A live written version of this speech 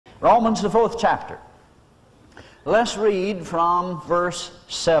Romans, the 4th chapter. Let's read from verse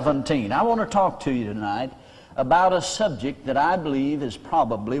 17. I want to talk to you tonight about a subject that I believe is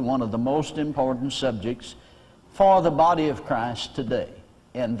probably one of the most important subjects for the body of Christ today.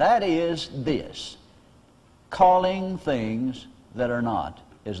 And that is this: calling things that are not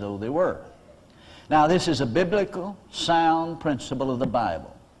as though they were. Now, this is a biblical, sound principle of the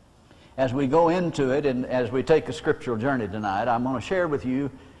Bible. As we go into it and as we take a scriptural journey tonight, I'm going to share with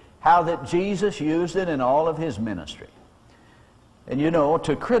you how that Jesus used it in all of his ministry. And you know,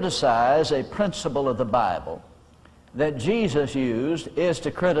 to criticize a principle of the Bible that Jesus used is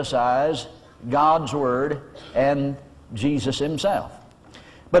to criticize God's Word and Jesus himself.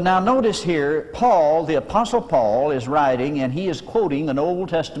 But now notice here, Paul, the Apostle Paul, is writing, and he is quoting an Old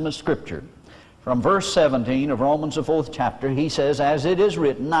Testament scripture. From verse 17 of Romans, the 4th chapter, he says, "As it is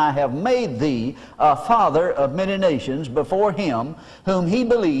written, I have made thee a father of many nations before him whom he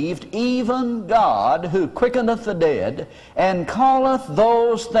believed, even God, who quickeneth the dead, and calleth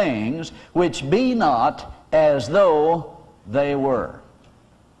those things which be not as though they were."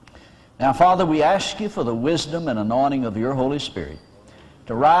 Now, Father, we ask you for the wisdom and anointing of your Holy Spirit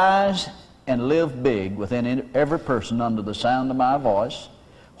to rise and live big within every person under the sound of my voice,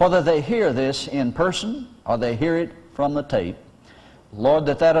 whether they hear this in person or they hear it from the tape. Lord,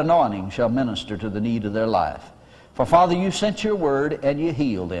 that anointing shall minister to the need of their life. For, Father, you sent your word and you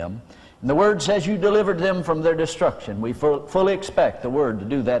healed them. And the word says you delivered them from their destruction. We fully expect the word to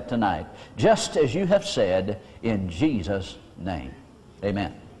do that tonight, just as you have said, in Jesus' name.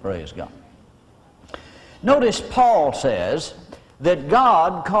 Amen. Praise God. Notice Paul says that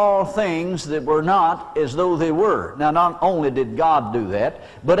God called things that were not as though they were. Now, not only did God do that,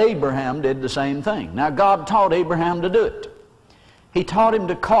 but Abraham did the same thing. Now, God taught Abraham to do it. He taught him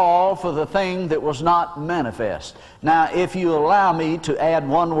to call for the thing that was not manifest. Now, if you allow me to add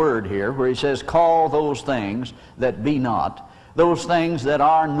one word here, where he says, call those things that be not, those things that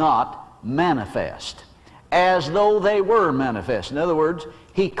are not manifest, as though they were manifest. In other words,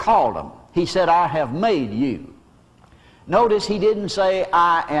 he called them. He said, I have made you. Notice he didn't say,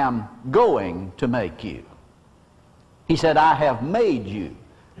 I am going to make you. He said, I have made you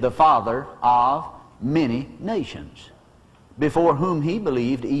the father of many nations, before whom he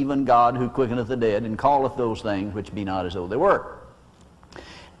believed, even God, who quickeneth the dead, and calleth those things which be not as though they were.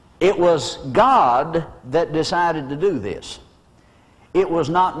 It was God that decided to do this. It was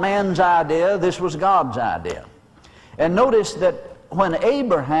not man's idea, this was God's idea. And notice that when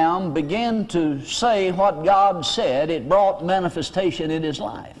Abraham began to say what God said, it brought manifestation in his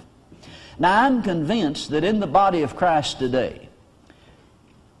life. Now, I'm convinced that in the body of Christ today,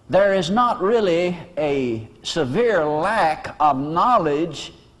 there is not really a severe lack of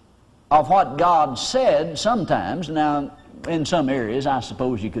knowledge of what God said sometimes. Now, in some areas, I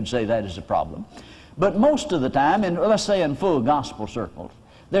suppose you could say that is a problem. But most of the time, let's say in full gospel circles,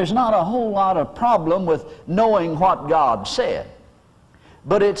 there's not a whole lot of problem with knowing what God said.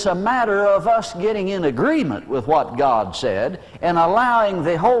 But it's a matter of us getting in agreement with what God said and allowing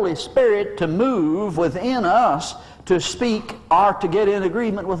the Holy Spirit to move within us to speak or to get in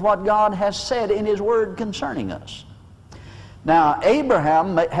agreement with what God has said in his word concerning us. Now,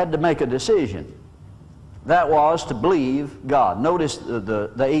 Abraham had to make a decision. That was to believe God. Notice the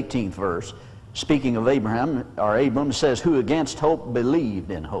 18th verse, speaking of Abraham, or Abram, says, who against hope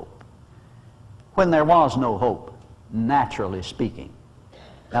believed in hope, when there was no hope, naturally speaking.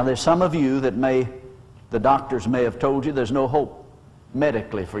 Now, there's some of you that the doctors may have told you there's no hope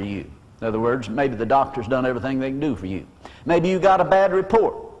medically for you. In other words, maybe the doctor's done everything they can do for you. Maybe you got a bad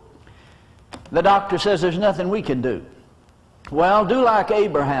report. The doctor says there's nothing we can do. Well, do like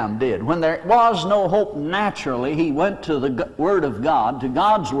Abraham did. When there was no hope naturally, he went to the Word of God, to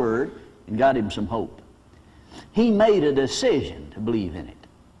God's Word, and got him some hope. He made a decision to believe in it.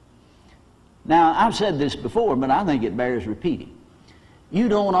 Now, I've said this before, but I think it bears repeating. You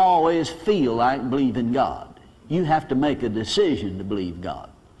don't always feel like believing God. You have to make a decision to believe God.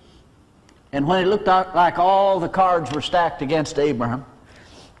 And when it looked like all the cards were stacked against Abraham,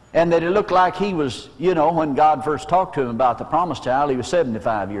 and that it looked like he was, when God first talked to him about the promised child, he was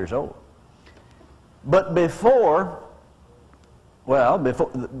 75 years old. But before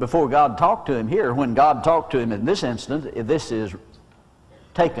God talked to him here, when God talked to him in this instance, this is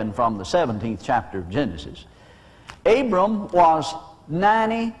taken from the 17th chapter of Genesis, Abram was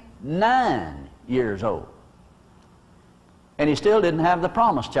 99 years old. And he still didn't have the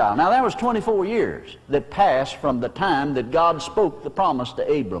promised child. Now, that was 24 years that passed from the time that God spoke the promise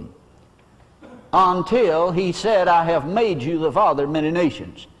to Abram until he said, I have made you the father of many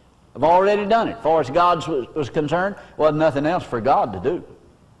nations. I've already done it. As far as God was concerned, wasn't nothing else for God to do.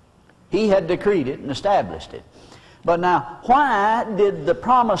 He had decreed it and established it. But now, why did the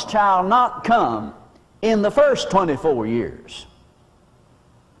promised child not come in the first 24 years?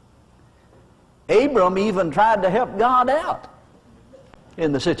 Abram even tried to help God out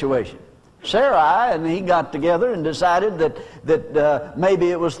in the situation. Sarai and he got together and decided that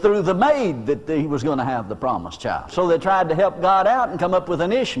maybe it was through the maid that he was going to have the promised child. So they tried to help God out and come up with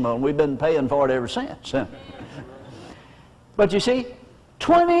an Ishmael, and we've been paying for it ever since. But you see,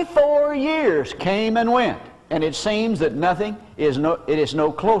 24 years came and went, and it seems that it is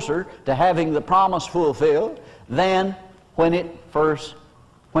no closer to having the promise fulfilled than when he first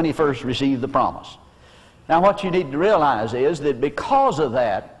received the promise. Now what you need to realize is that because of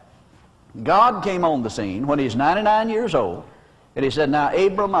that, God came on the scene when he's 99 years old, and he said, now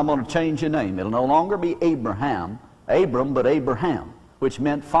Abram, I'm going to change your name. It'll no longer be Abram, but Abraham, which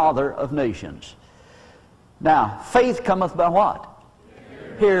meant father of nations. Now, faith cometh by what?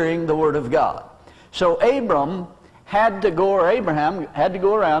 Hearing the word of God. So Abraham had to go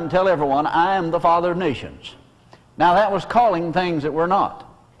around and tell everyone, I am the father of nations. Now that was calling things that were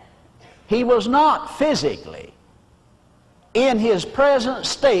not. He was not physically, in his present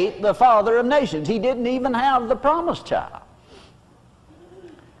state, the father of nations. He didn't even have the promised child.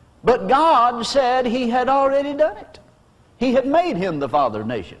 But God said he had already done it. He had made him the father of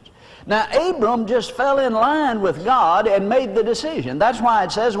nations. Now Abram just fell in line with God and made the decision. That's why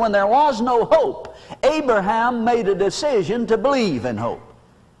it says when there was no hope, Abraham made a decision to believe in hope.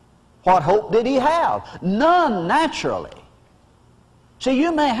 What hope did he have? None naturally. See,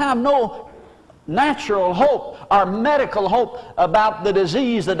 you may have no natural hope or medical hope about the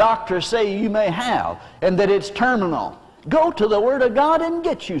disease the doctors say you may have and that it's terminal. Go to the Word of God and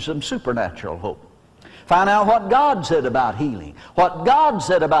get you some supernatural hope. Find out what God said about healing, what God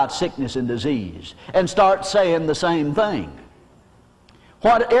said about sickness and disease, and start saying the same thing.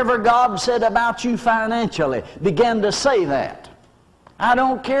 Whatever God said about you financially, begin to say that. I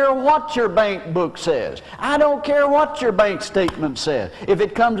don't care what your bank book says. I don't care what your bank statement says. If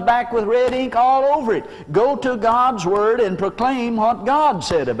it comes back with red ink all over it, go to God's Word and proclaim what God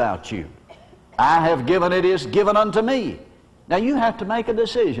said about you. I have given, it is given unto me. Now you have to make a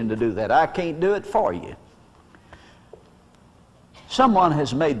decision to do that. I can't do it for you. Someone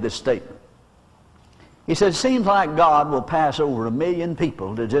has made this statement. He said, it seems like God will pass over 1 million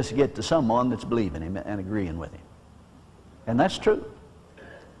people to just get to someone that's believing Him and agreeing with Him. And that's true.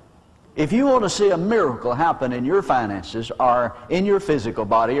 If you want to see a miracle happen in your finances or in your physical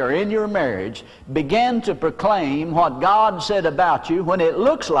body or in your marriage, begin to proclaim what God said about you when it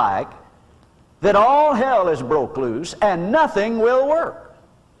looks like that all hell is broke loose and nothing will work.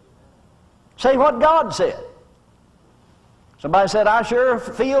 Say what God said. Somebody said, I sure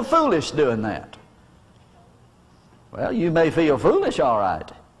feel foolish doing that. Well, you may feel foolish, all right,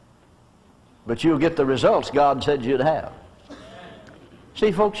 but you'll get the results God said you'd have.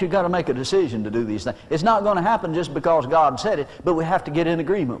 See, folks, you've got to make a decision to do these things. It's not going to happen just because God said it, but we have to get in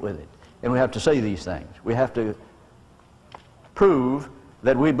agreement with it. And we have to say these things. We have to prove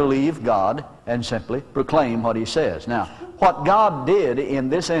that we believe God and simply proclaim what He says. Now, what God did in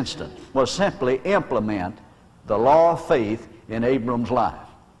this instance was simply implement the law of faith in Abram's life.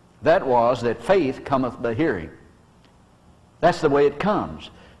 That was that faith cometh by hearing. That's the way it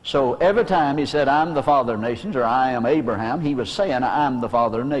comes. So every time he said, I'm the father of nations, or I am Abraham, he was saying, I'm the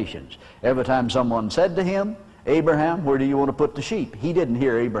father of nations. Every time someone said to him, Abraham, where do you want to put the sheep? He didn't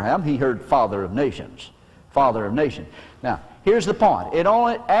hear Abraham, he heard father of nations. Father of nations. Now, here's the point.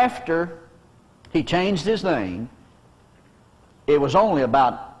 After he changed his name, it was only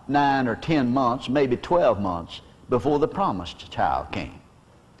about 9 or 10 months, maybe 12 months, before the promised child came.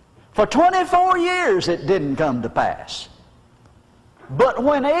 For 24 years it didn't come to pass. But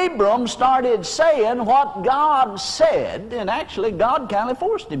when Abram started saying what God said, and actually God kind of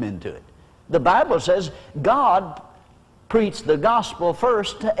forced him into it. The Bible says God preached the gospel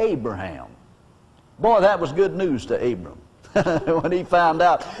first to Abraham. Boy, that was good news to Abram when he found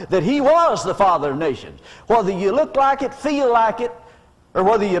out that he was the father of nations. Whether you look like it, feel like it, or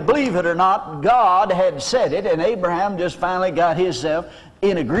whether you believe it or not, God had said it, and Abraham just finally got himself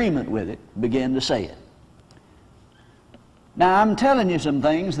in agreement with it, began to say it. Now, I'm telling you some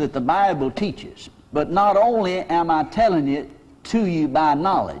things that the Bible teaches, but not only am I telling it to you by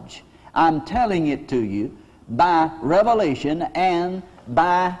knowledge, I'm telling it to you by revelation and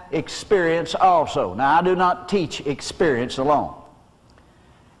by experience also. Now, I do not teach experience alone.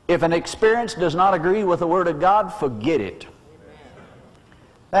 If an experience does not agree with the Word of God, forget it.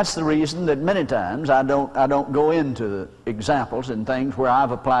 That's the reason that many times I don't go into the examples and things where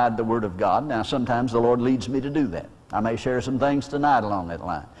I've applied the Word of God. Now, sometimes the Lord leads me to do that. I may share some things tonight along that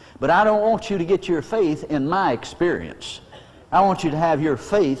line. But I don't want you to get your faith in my experience. I want you to have your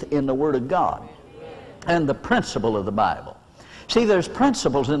faith in the Word of God and the principle of the Bible. See, there's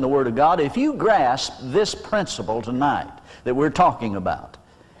principles in the Word of God. If you grasp this principle tonight that we're talking about,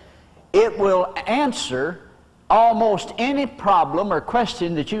 it will answer almost any problem or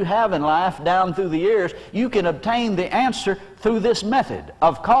question that you have in life down through the years. You can obtain the answer through this method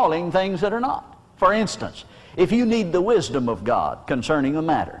of calling things that are not. For instance, if you need the wisdom of God concerning a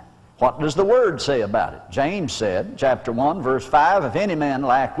matter, what does the Word say about it? James said, chapter 1, verse 5, if any man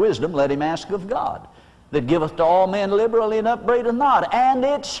lack wisdom, let him ask of God, that giveth to all men liberally and upbraideth not, and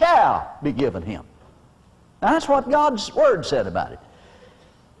it shall be given him. Now, that's what God's Word said about it.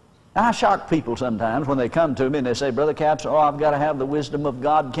 Now, I shock people sometimes when they come to me and they say, Brother Capps, oh, I've got to have the wisdom of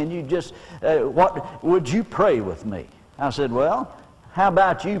God. Can you just, would you pray with me? I said, well, how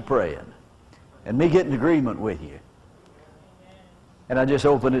about you praying and me getting agreement with you? And I just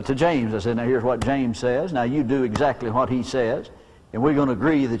opened it to James. I said, now here's what James says. Now you do exactly what he says. And we're going to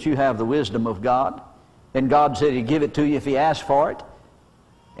agree that you have the wisdom of God. And God said he'd give it to you if you ask for it.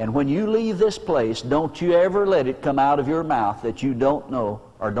 And when you leave this place, don't you ever let it come out of your mouth that you don't know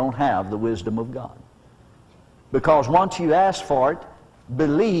or don't have the wisdom of God. Because once you ask for it,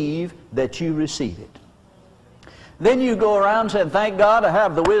 believe that you receive it. Then you go around saying, thank God I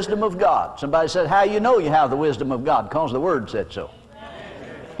have the wisdom of God. Somebody said, how you know you have the wisdom of God? Because the Word said so.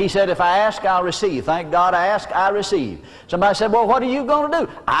 He said, if I ask, I'll receive. Thank God I ask, I receive. Somebody said, well, what are you going to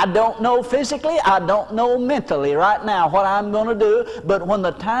do? I don't know physically, I don't know mentally right now what I'm going to do, but when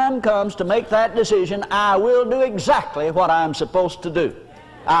the time comes to make that decision, I will do exactly what I'm supposed to do.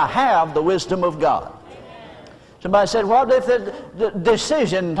 I have the wisdom of God. Somebody said, what if the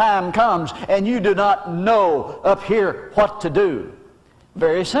decision time comes and you do not know up here what to do?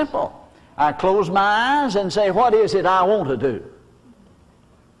 Very simple. I close my eyes and say, what is it I want to do?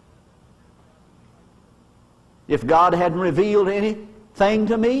 If God hadn't revealed anything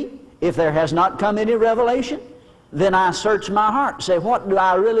to me, if there has not come any revelation, then I search my heart and say, what do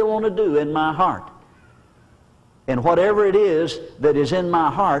I really want to do in my heart? And whatever it is that is in my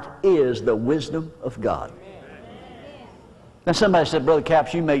heart is the wisdom of God. Now somebody said, Brother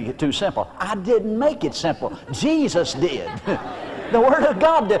Capps, you make it too simple. I didn't make it simple. Jesus did. The Word of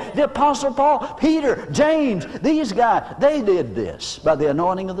God did. The Apostle Paul, Peter, James, these guys, they did this by the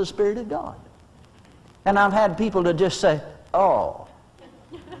anointing of the Spirit of God. And I've had people to just say, oh.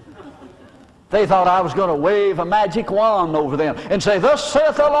 They thought I was going to wave a magic wand over them and say, thus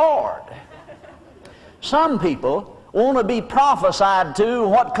saith the Lord. Some people want to be prophesied to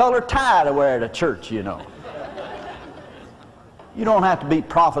what color tie to wear to church, you know. You don't have to be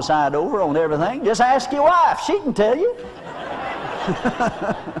prophesied over on everything. Just ask your wife. She can tell you.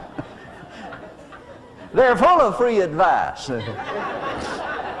 They're full of free advice.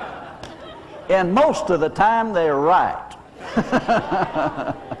 And most of the time they're right.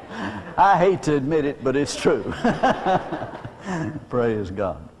 I hate to admit it, but it's true. Praise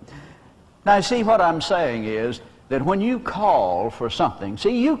God. Now, see, what I'm saying is that when you call for something,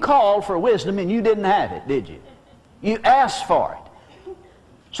 see, you called for wisdom and you didn't have it, did you? You asked for it.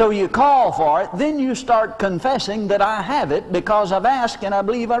 So you call for it, then you start confessing that I have it because I've asked and I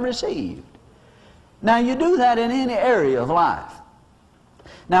believe I received. Now, you do that in any area of life.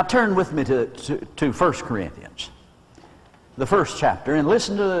 Now turn with me to 1 Corinthians, the first chapter, and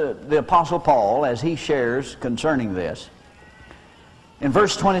listen to the Apostle Paul as he shares concerning this. In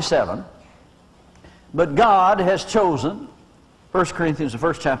verse 27, but God has chosen, 1 Corinthians, the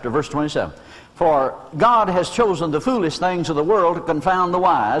first chapter, verse 27, for God has chosen the foolish things of the world to confound the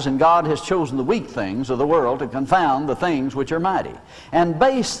wise, and God has chosen the weak things of the world to confound the things which are mighty. And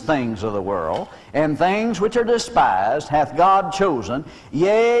base things of the world, and things which are despised, hath God chosen,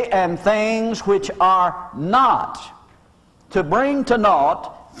 yea, and things which are not, to bring to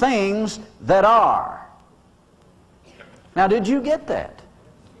naught things that are. Now, did you get that?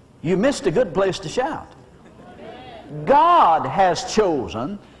 You missed a good place to shout. God has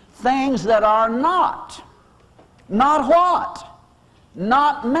chosen things that are not. Not what?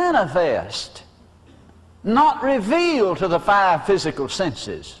 Not manifest. Not revealed to the five physical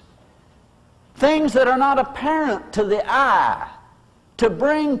senses. Things that are not apparent to the eye. To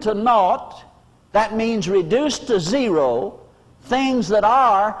bring to naught, that means reduce to zero, things that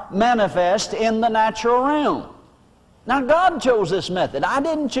are manifest in the natural realm. Now God chose this method. I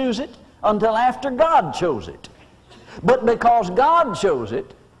didn't choose it until after God chose it. But because God chose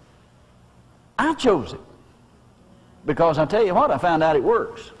it, I chose it. Because I tell you what, I found out it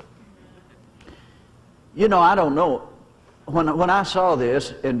works. You know, I don't know. When I saw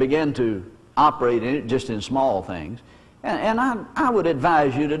this and began to operate in it just in small things. And I would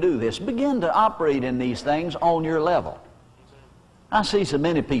advise you to do this. Begin to operate in these things on your level. I see so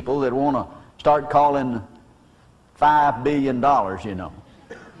many people that want to start calling $5 billion, you know,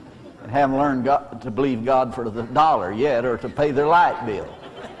 and haven't learned to believe God for the dollar yet, or to pay their light bill,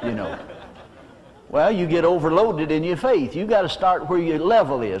 you know. Well, you get overloaded in your faith. You've got to start where your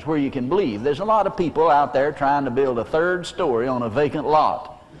level is, where you can believe. There's a lot of people out there trying to build a third story on a vacant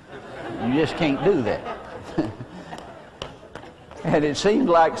lot. You just can't do that. And it seems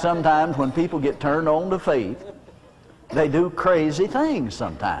like sometimes when people get turned on to faith, they do crazy things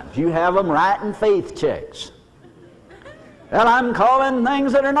sometimes. You have them writing faith checks. Well, I'm calling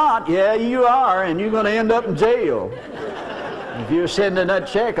things that are not. Yeah, you are, and you're going to end up in jail if you're sending that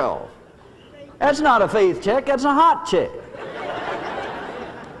check off. That's not a faith check, that's a hot check.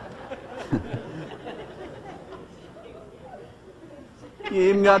 You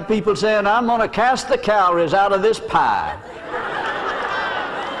even got people saying, I'm going to cast the calories out of this pie.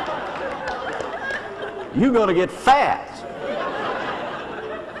 You're going to get fat.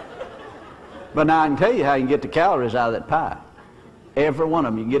 But now I can tell you how you can get the calories out of that pie. Every one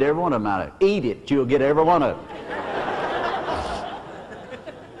of them. You can get every one of them out of it. Eat it, you'll get every one of them.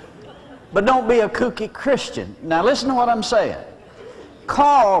 But don't be a kooky Christian. Now listen to what I'm saying.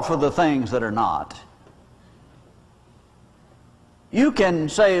 Call for the things that are not. You can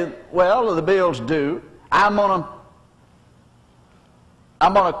say, well, the bill's due. I'm going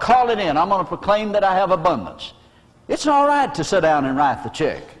to call it in. I'm going to proclaim that I have abundance. It's all right to sit down and write the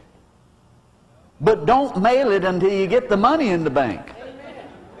check. But don't mail it until you get the money in the bank.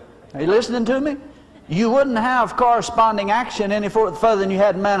 Are you listening to me? You wouldn't have corresponding action any further than you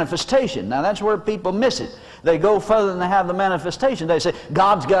had manifestation. Now that's where people miss it. They go further than they have the manifestation. They say,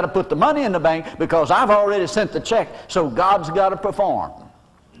 God's got to put the money in the bank because I've already sent the check, so God's got to perform.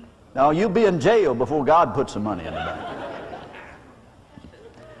 Now you'll be in jail before God puts the money in the bank.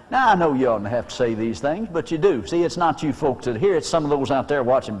 Now I know you oughtn't have to say these things, but you do. See, it's not you folks that hear, it's some of those out there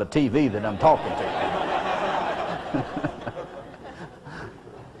watching the TV that I'm talking to.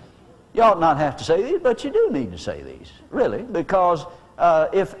 You ought not have to say these, but you do need to say these, really, because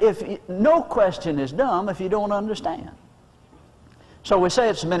no question is dumb if you don't understand. So we say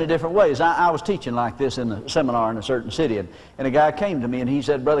it so many different ways. I was teaching like this in a seminar in a certain city, and a guy came to me and he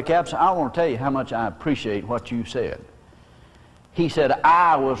said, Brother Capps, I want to tell you how much I appreciate what you said. He said,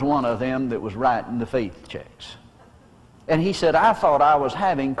 I was one of them that was writing the faith checks. And he said, I thought I was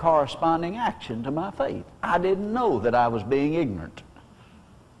having corresponding action to my faith. I didn't know that I was being ignorant.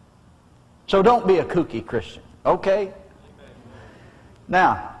 So don't be a kooky Christian, okay?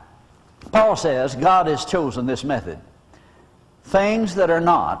 Now, Paul says God has chosen this method. Things that are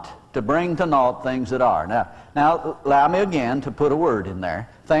not to bring to naught things that are. Now allow me again to put a word in there.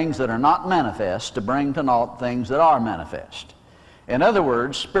 Things that are not manifest to bring to naught things that are manifest. In other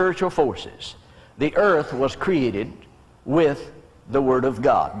words, spiritual forces. The earth was created with the Word of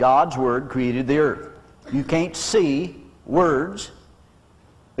God. God's Word created the earth. You can't see words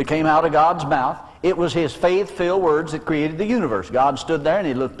that came out of God's mouth. It was His faith-filled words that created the universe. God stood there and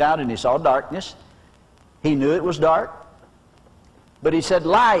He looked out and He saw darkness. He knew it was dark. But He said,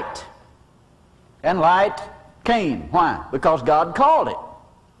 light. And light came. Why? Because God called it.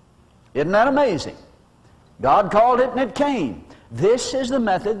 Isn't that amazing? God called it and it came. This is the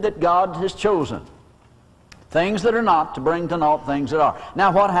method that God has chosen. Things that are not to bring to naught things that are.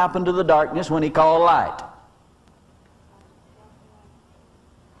 Now what happened to the darkness when He called light?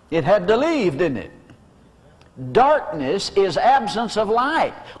 It had to leave, didn't it? Darkness is absence of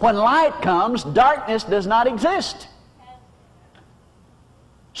light. When light comes, darkness does not exist.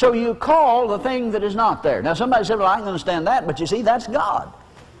 So you call the thing that is not there. Now somebody said, well, I can understand that, but you see, that's God.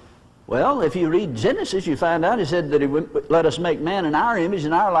 Well, if you read Genesis, you find out He said that He would let us make man in our image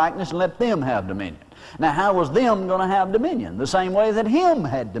and our likeness and let them have dominion. Now how was them going to have dominion? The same way that Him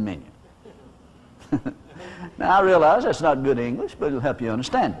had dominion. Now I realize that's not good English, but it'll help you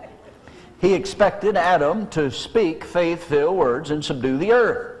understand it. He expected Adam to speak faith-filled words and subdue the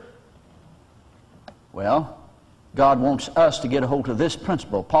earth. Well, God wants us to get a hold of this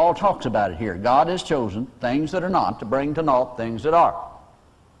principle. Paul talks about it here. God has chosen things that are not to bring to naught things that are.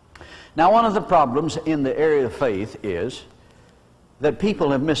 Now one of the problems in the area of faith is that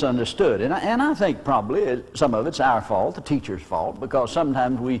people have misunderstood. And I think probably some of it's our fault, the teacher's fault, because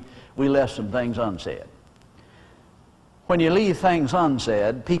sometimes we left some things unsaid. When you leave things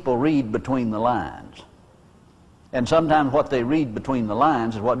unsaid, people read between the lines. And sometimes what they read between the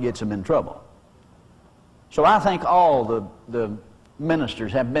lines is what gets them in trouble. So I think all the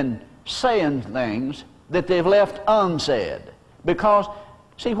ministers have been saying things that they've left unsaid. Because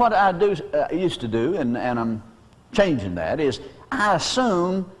See, what I used to do, and I'm changing that, is I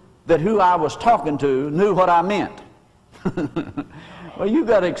assumed that who I was talking to knew what I meant. Well, you've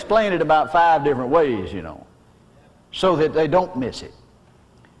got to explain it about 5 different ways, you know, so that they don't miss it.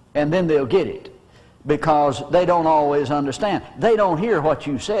 And then they'll get it, because they don't always understand. They don't hear what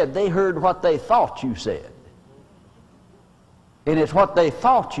you said. They heard what they thought you said. And it's what they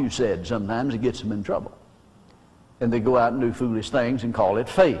thought you said sometimes that gets them in trouble. And they go out and do foolish things and call it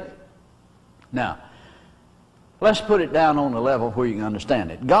faith. Now, let's put it down on the level where you can understand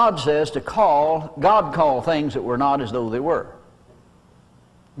it. God says God called things that were not as though they were.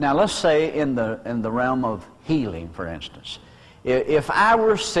 Now, let's say in the realm of healing, for instance. If I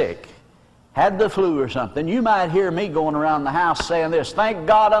were sick, had the flu or something, you might hear me going around the house saying this: thank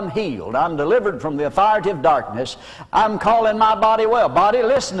God I'm healed. I'm delivered from the authority of darkness. I'm calling my body well. Body,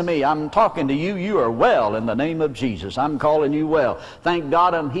 listen to me. I'm talking to you. You are well in the name of Jesus. I'm calling you well. Thank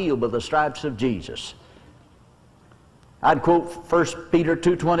God I'm healed by the stripes of Jesus. I'd quote 1 Peter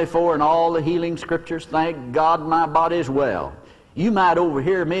 2:24 and all the healing scriptures. Thank God my body is well. You might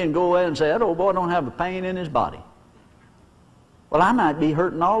overhear me and go away and say, that old boy don't have a pain in his body. Well, I might be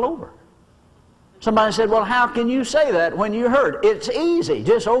hurting all over. Somebody said, well, how can you say that when you hurt? It's easy.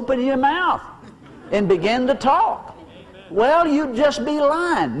 Just open your mouth and begin to talk. Amen. Well, you'd just be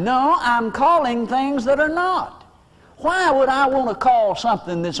lying. No, I'm calling things that are not. Why would I want to call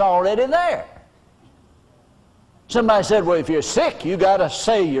something that's already there? Somebody said, well, if you're sick, you got to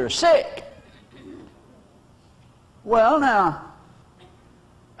say you're sick. Well, now,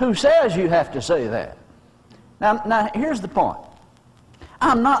 who says you have to say that? Now here's the point.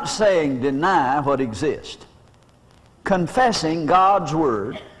 I'm not saying deny what exists. Confessing God's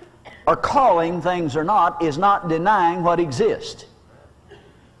Word or calling things or not is not denying what exists.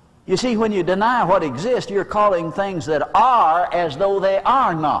 You see, when you deny what exists, you're calling things that are as though they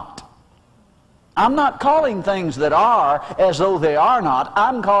are not. I'm not calling things that are as though they are not.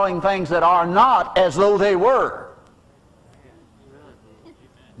 I'm calling things that are not as though they were.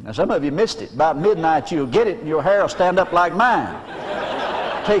 Now, some of you missed it. About midnight you'll get it and your hair will stand up like mine.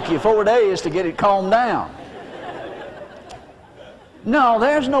 Take you 4 days to get it combed down. No,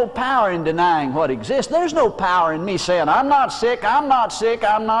 there's no power in denying what exists. There's no power in me saying, I'm not sick, I'm not sick,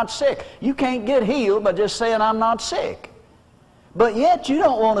 I'm not sick. You can't get healed by just saying I'm not sick. But yet you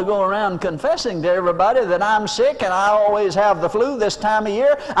don't want to go around confessing to everybody that I'm sick and I always have the flu this time of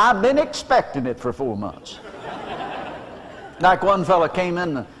year. I've been expecting it for 4 months. Like one fella came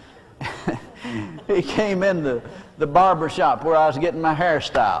in he came in the barber shop where I was getting my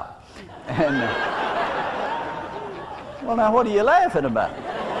hairstyle. And well, now what are you laughing about?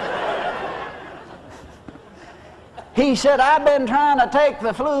 He said, I've been trying to take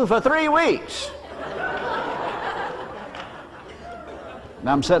the flu for 3 weeks. And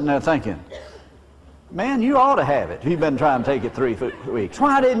I'm sitting there thinking, man, you ought to have it if you've been trying to take it 3 weeks.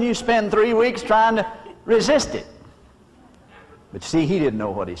 Why didn't you spend 3 weeks trying to resist it? But see, he didn't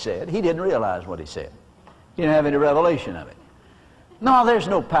know what he said. He didn't realize what he said. He didn't have any revelation of it. No, there's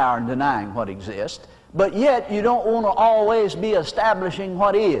no power in denying what exists, but yet you don't want to always be establishing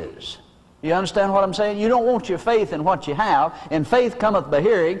what is. You understand what I'm saying? You don't want your faith in what you have, and faith cometh by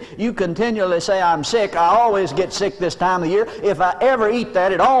hearing. You continually say, I'm sick. I always get sick this time of year. If I ever eat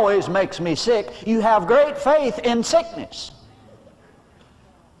that, it always makes me sick. You have great faith in sickness.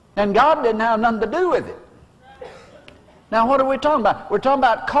 And God didn't have nothing to do with it. Now, what are we talking about? We're talking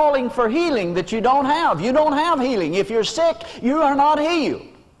about calling for healing that you don't have. You don't have healing. If you're sick, you are not healed.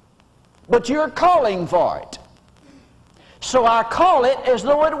 But you're calling for it. So I call it as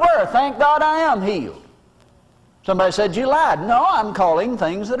though it were. Thank God I am healed. Somebody said, you lied. No, I'm calling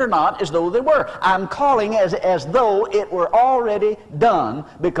things that are not as though they were. I'm calling as though it were already done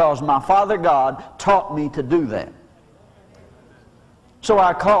because my Father God taught me to do that. So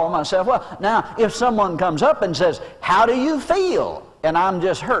I call myself, well, now, if someone comes up and says, how do you feel? And I'm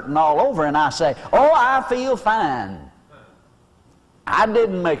just hurting all over, and I say, oh, I feel fine. I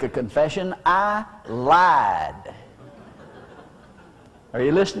didn't make a confession. I lied. Are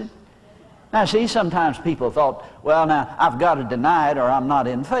you listening? Now, see, sometimes people thought, well, now, I've got to deny it or I'm not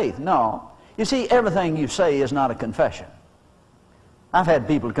in faith. No. You see, everything you say is not a confession. I've had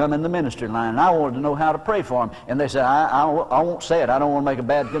people come in the ministry line, and I wanted to know how to pray for them. And they say, I won't say it. I don't want to make a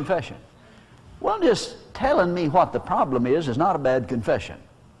bad confession. Well, just telling me what the problem is not a bad confession.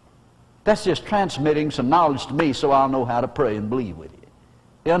 That's just transmitting some knowledge to me so I'll know how to pray and believe with you.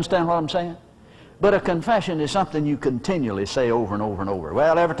 You understand what I'm saying? But a confession is something you continually say over and over and over.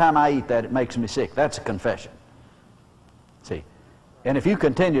 Well, every time I eat that, it makes me sick. That's a confession. See? And if you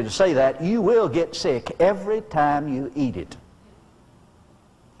continue to say that, you will get sick every time you eat it.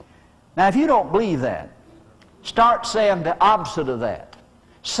 Now, if you don't believe that, start saying the opposite of that.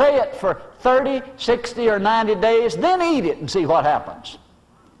 Say it for 30, 60, or 90 days, then eat it and see what happens.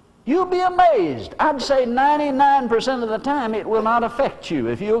 You'll be amazed. I'd say 99% of the time it will not affect you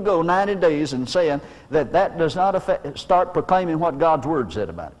if you'll go 90 days and saying that does not affect, start proclaiming what God's Word said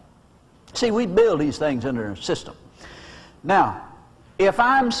about it. See, we build these things into our system. Now, if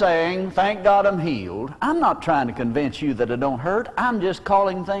I'm saying, thank God I'm healed, I'm not trying to convince you that it don't hurt. I'm just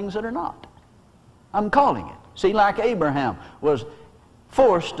calling things that are not. I'm calling it. See, like Abraham was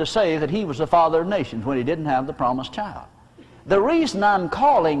forced to say that he was the father of nations when he didn't have the promised child. The reason I'm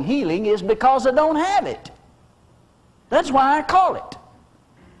calling healing is because I don't have it. That's why I call it.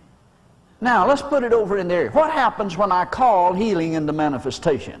 Now, let's put it over in there. What happens when I call healing into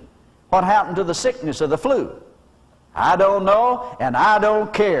manifestation? What happened to the sickness of the flu? I don't know, and I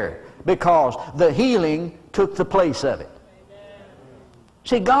don't care, because the healing took the place of it.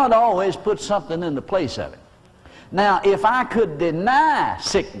 See, God always puts something in the place of it. Now, if I could deny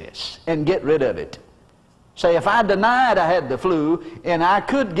sickness and get rid of it, say if I denied I had the flu and I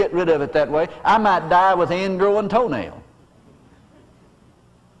could get rid of it that way, I might die with an ingrowing toenail.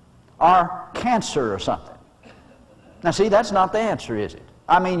 Or cancer or something. Now see, that's not the answer, is it?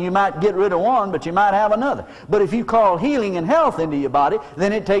 I mean, you might get rid of one, but you might have another. But if you call healing and health into your body,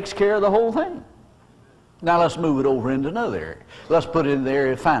 then it takes care of the whole thing. Now let's move it over into another area. Let's put it in the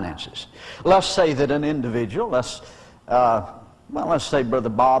area of finances. Let's say that an individual, let's say Brother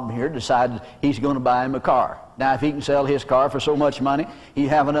Bob here decided he's going to buy him a car. Now if he can sell his car for so much money, he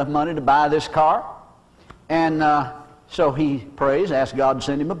have enough money to buy this car. And so he prays, asks God to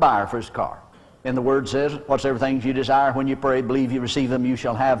send him a buyer for his car. And the Word says, whatsoever things you desire when you pray, believe you receive them, you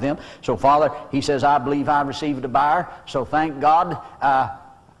shall have them. So Father, he says, I believe I received a buyer, so thank God.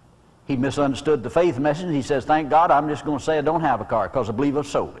 He misunderstood the faith message. He says, thank God, I'm just going to say I don't have a car because I believe I've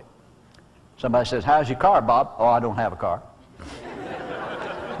sold it. Somebody says, how's your car, Bob? Oh, I don't have a car.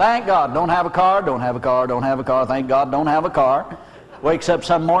 Thank God, don't have a car, don't have a car, don't have a car. Thank God, don't have a car. Wakes up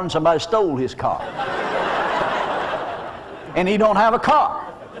some morning, somebody stole his car. And he don't have a car.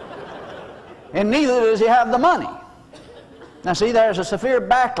 And neither does he have the money. Now see, there's a severe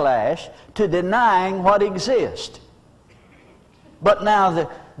backlash to denying what exists. But now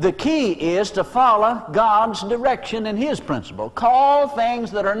the key is to follow God's direction and His principle. Call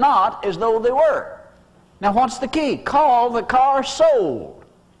things that are not as though they were. Now what's the key? Call the car sold.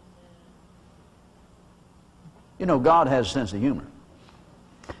 You know, God has a sense of humor.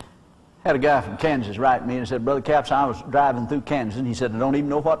 Had a guy from Kansas write me and said, Brother Capps, I was driving through Kansas, and he said, I don't even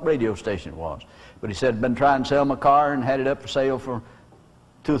know what radio station it was. But he said, I'd been trying to sell my car and had it up for sale for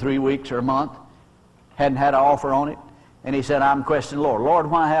 2 or 3 weeks or a month. Hadn't had an offer on it. And he said, I'm questioning the Lord. Lord,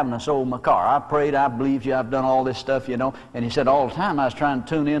 why haven't I sold my car? I prayed, I believed you, I've done all this stuff, you know. And he said, all the time I was trying to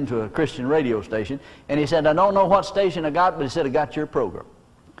tune into a Christian radio station. And he said, I don't know what station I got, but he said, I got your program.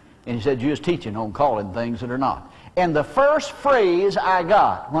 And he said, you was teaching on calling things that are not. And the first phrase I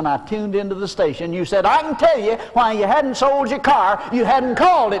got when I tuned into the station, you said, I can tell you why you hadn't sold your car, you hadn't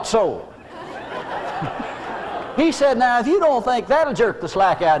called it sold. He said, now if you don't think that'll jerk the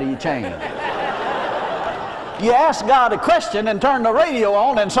slack out of your chain. You ask God a question and turn the radio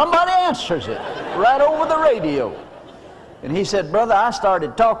on and somebody answers it right over the radio. And he said, brother, I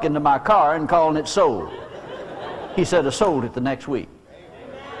started talking to my car and calling it sold. He said, I sold it the next week.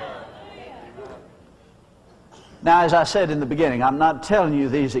 Now, as I said in the beginning, I'm not telling you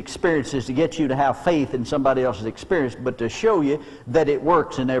these experiences to get you to have faith in somebody else's experience, but to show you that it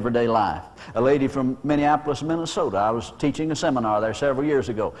works in everyday life. A lady from Minneapolis, Minnesota, I was teaching a seminar there several years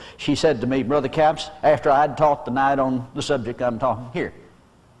ago. She said to me, Brother Capps, after I'd taught the night on the subject I'm talking here,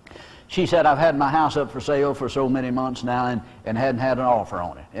 she said, I've had my house up for sale for so many months now and hadn't had an offer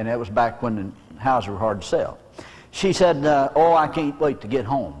on it. And that was back when the houses were hard to sell. She said, oh, I can't wait to get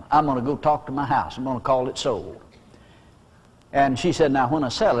home. I'm going to go talk to my house. I'm going to call it sold. And she said, now when I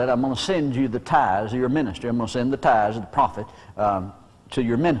sell it, I'm going to send you the tithes of your ministry. I'm going to send the tithes of the profit to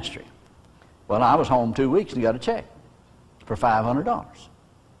your ministry. Well, I was home 2 weeks and got a check for $500.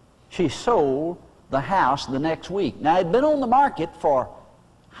 She sold the house the next week. Now, it had been on the market for,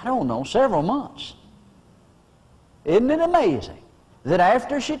 I don't know, several months. Isn't it amazing that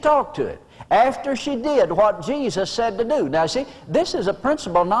after she talked to it, after she did what Jesus said to do. Now see, this is a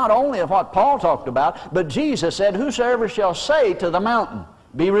principle not only of what Paul talked about, but Jesus said, whosoever shall say to the mountain,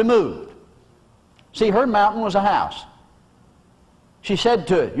 be removed. See, her mountain was a house. She said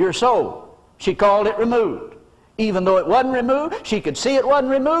to it, you're sold. She called it removed. Even though it wasn't removed, she could see it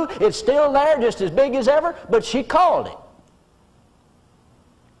wasn't removed, it's still there just as big as ever, but she called it.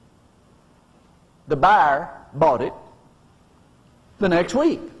 The buyer bought it the next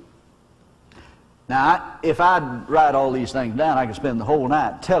week. Now, if I'd write all these things down, I could spend the whole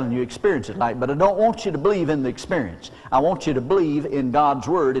night telling you experience it like, but I don't want you to believe in the experience. I want you to believe in God's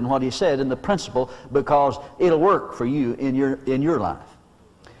Word and what He said and the principle, because it'll work for you in your life.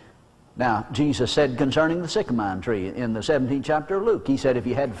 Now, Jesus said concerning the sycamore tree in the 17th chapter of Luke, He said if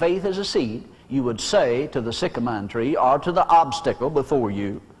you had faith as a seed, you would say to the sycamore tree or to the obstacle before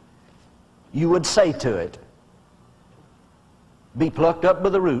you, you would say to it, be plucked up by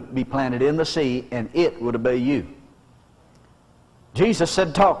the root, be planted in the sea, and it would obey you. Jesus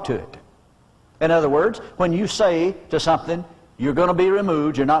said, talk to it. In other words, when you say to something, you're going to be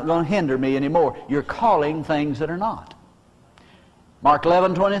removed, you're not going to hinder me anymore, you're calling things that are not. Mark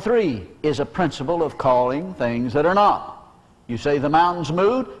 11:23 is a principle of calling things that are not. You say the mountain's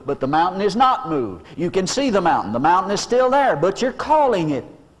moved, but the mountain is not moved. You can see the mountain is still there, but you're calling it.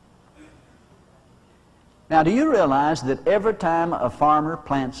 Now, do you realize that every time a farmer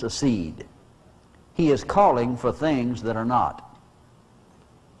plants a seed, he is calling for things that are not?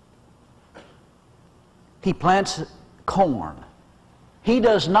 He plants corn. He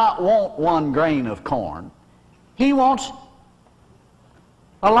does not want 1 grain of corn. He wants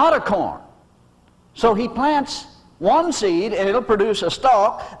a lot of corn. So he plants one seed, and it'll produce a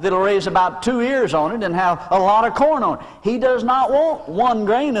stalk that'll raise about 2 ears on it and have a lot of corn on it. He does not want 1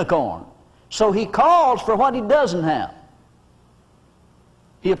 grain of corn. So he calls for what he doesn't have.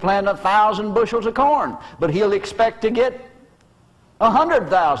 He'll plant 1,000 bushels of corn, but he'll expect to get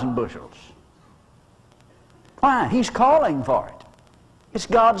 100,000 bushels. Why? He's calling for it. It's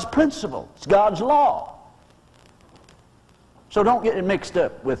God's principle. It's God's law. So don't get it mixed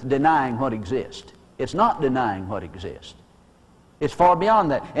up with denying what exists. It's not denying what exists. It's far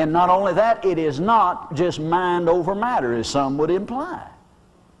beyond that. And not only that, it is not just mind over matter, as some would imply.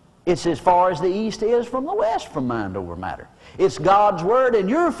 It's as far as the east is from the west from mind over matter. It's God's Word and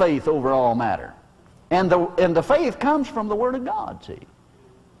your faith over all matter. And the faith comes from the Word of God, see.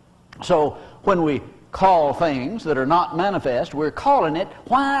 So when we call things that are not manifest, we're calling it.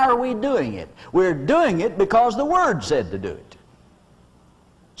 Why are we doing it? We're doing it because the Word said to do it.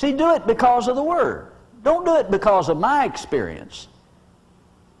 See, do it because of the Word. Don't do it because of my experience.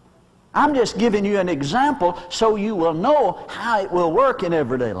 I'm just giving you an example so you will know how it will work in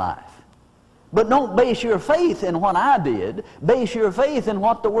everyday life. But don't base your faith in what I did. Base your faith in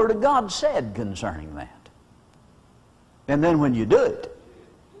what the Word of God said concerning that. And then when you do it,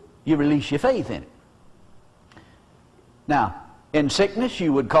 you release your faith in it. Now, in sickness,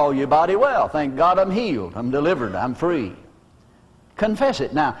 you would call your body well. Thank God I'm healed, I'm delivered, I'm free. Confess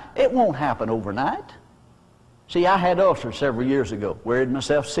it. Now, it won't happen overnight. See, I had ulcers several years ago. Worried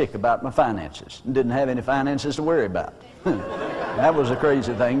myself sick about my finances. And didn't have any finances to worry about. That was a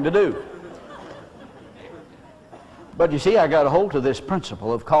crazy thing to do. But you see, I got a hold of this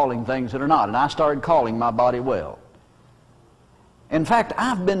principle of calling things that are not. And I started calling my body well. In fact,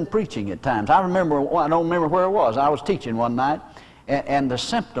 I've been preaching at times. I don't remember where it was. I was teaching one night. And the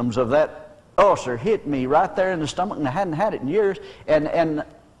symptoms of that ulcer hit me right there in the stomach. And I hadn't had it in years. And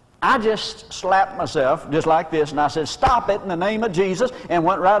I just slapped myself just like this, and I said, stop it in the name of Jesus, and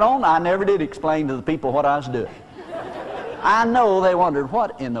went right on. I never did explain to the people what I was doing. I know they wondered,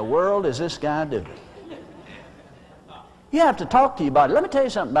 what in the world is this guy doing? You have to talk to your body. Let me tell you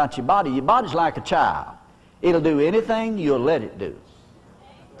something about your body. Your body's like a child. It'll do anything you'll let it do.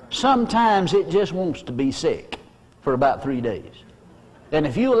 Sometimes it just wants to be sick for about 3 days. And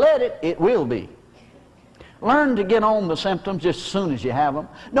if you let it, it will be. Learn to get on the symptoms just as soon as you have them.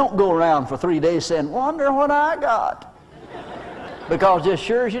 Don't go around for 3 days saying, wonder what I got. Because just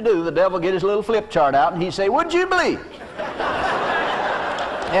sure as you do, the devil will get his little flip chart out and he'll say, would you believe?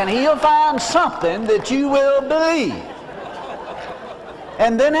 And he'll find something that you will believe.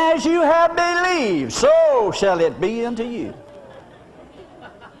 And then as you have believed, so shall it be unto you.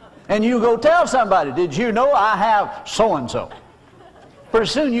 And you go tell somebody, did you know I have so-and-so? Pretty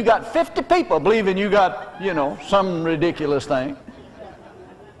soon you got 50 people believing you got, some ridiculous thing.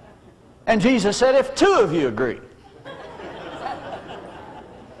 And Jesus said, if 2 of you agree.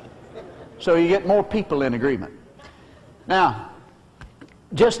 So you get more people in agreement. Now,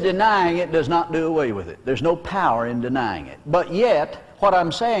 just denying it does not do away with it. There's no power in denying it. But yet, what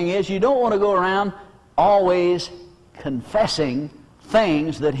I'm saying is you don't want to go around always confessing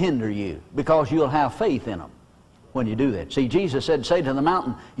things that hinder you, because you'll have faith in them when you do that. See, Jesus said, say to the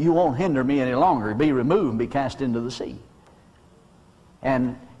mountain, you won't hinder me any longer. Be removed and be cast into the sea.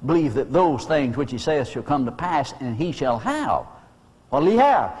 And believe that those things which he saith shall come to pass, and he shall have. What'll he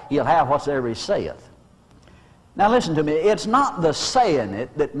have? He'll have whatsoever he saith. Now listen to me. It's not the saying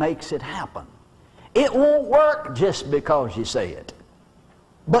it that makes it happen. It won't work just because you say it.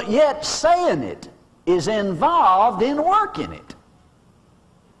 But yet saying it is involved in working it.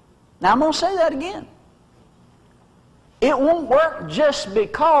 Now I'm going to say that again. It won't work just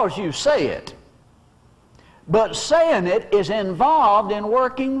because you say it. But saying it is involved in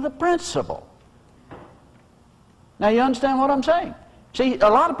working the principle. Now you understand what I'm saying? See, a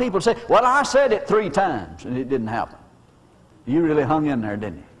lot of people say, well, I said it 3 times and it didn't happen. You really hung in there,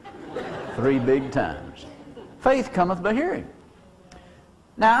 didn't you? 3 big times. Faith cometh by hearing.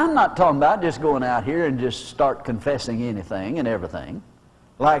 Now I'm not talking about just going out here and just start confessing anything and everything.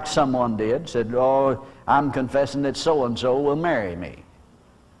 Like someone did, said, oh, I'm confessing that so-and-so will marry me.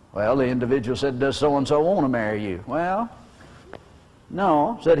 Well, the individual said, does so-and-so want to marry you? Well,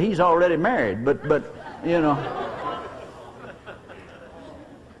 no, said he's already married, but you know.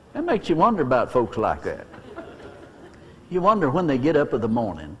 That makes you wonder about folks like that. You wonder when they get up in the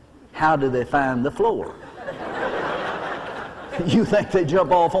morning, how do they find the floor? You think they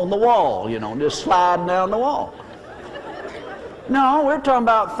jump off on the wall, you know, just sliding down the wall. No, we're talking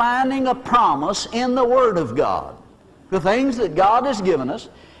about finding a promise in the Word of God. The things that God has given us.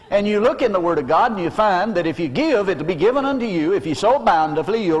 And you look in the Word of God and you find that if you give, it will be given unto you. If you sow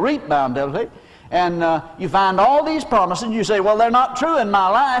bountifully, you'll reap bountifully. And you find all these promises and you say, well, they're not true in my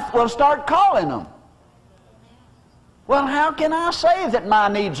life. Well, start calling them. Well, how can I say that my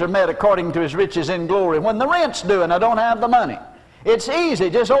needs are met according to His riches in glory when the rent's due and I don't have the money? It's easy.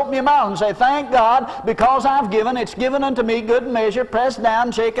 Just open your mouth and say, thank God, because I've given, it's given unto me good measure, pressed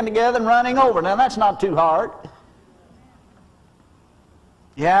down, shaken together, and running over. Now, that's not too hard.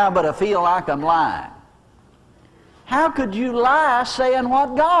 Yeah, but I feel like I'm lying. How could you lie saying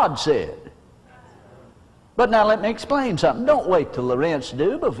what God said? But now let me explain something. Don't wait till the rent's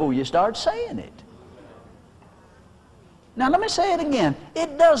due before you start saying it. Now let me say it again.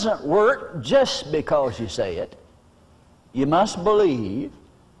 It doesn't work just because you say it. You must believe,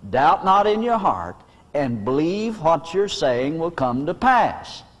 doubt not in your heart, and believe what you're saying will come to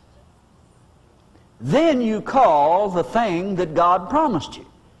pass. Then you call the thing that God promised you.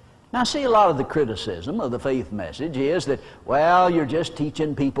 Now see, a lot of the criticism of the faith message is that, well, you're just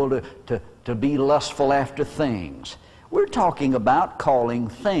teaching people to be lustful after things. We're talking about calling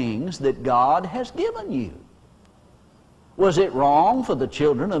things that God has given you. Was it wrong for the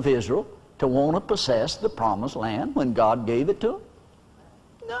children of Israel to want to possess the promised land when God gave it to them?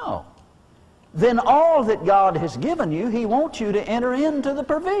 No. Then all that God has given you, He wants you to enter into the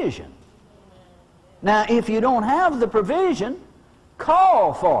provision. Now, if you don't have the provision,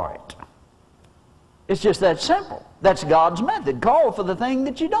 call for it. It's just that simple. That's God's method. Call for the thing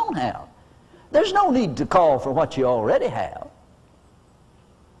that you don't have. There's no need to call for what you already have.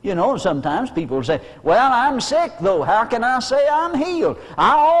 You know, sometimes people say, well, I'm sick though. How can I say I'm healed?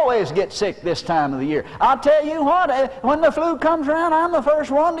 I always get sick this time of the year. I'll tell you what, when the flu comes around, I'm the first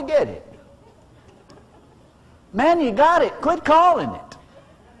one to get it. Man, you got it. Quit calling it.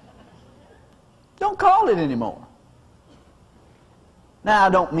 Don't call it anymore. Now, I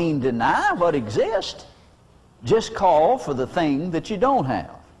don't mean deny what exists. Just call for the thing that you don't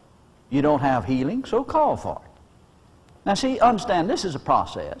have. You don't have healing, so call for it. Now see, understand, this is a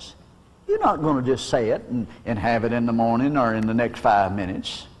process. You're not going to just say it and have it in the morning or in the next 5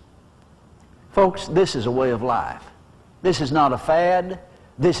 minutes. Folks, this is a way of life. This is not a fad.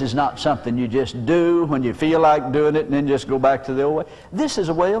 This is not something you just do when you feel like doing it and then just go back to the old way. This is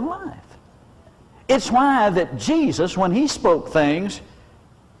a way of life. It's why that Jesus, when He spoke things,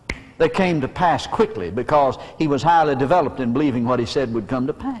 they came to pass quickly, because He was highly developed in believing what He said would come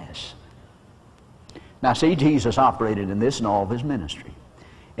to pass. Now see, Jesus operated in this in all of His ministry.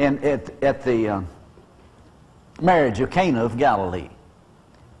 And at the marriage of Cana of Galilee,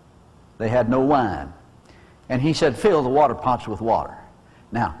 they had no wine. And He said, fill the water pots with water.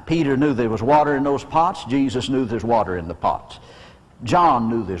 Now, Peter knew there was water in those pots. Jesus knew there's water in the pots. John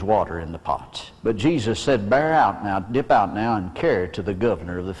knew there's water in the pots. But Jesus said, bear out now, dip out now, and carry it to the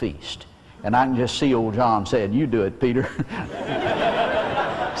governor of the feast. And I can just see old John saying, you do it, Peter.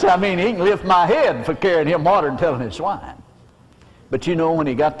 So, I mean, he can lift my head for carrying him water and telling it's wine. But you know, when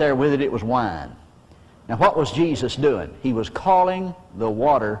he got there with it, it was wine. Now, what was Jesus doing? He was calling the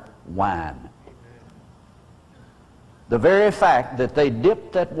water wine. The very fact that they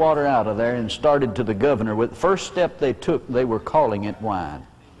dipped that water out of there and started to the governor, with the first step they took, they were calling it wine.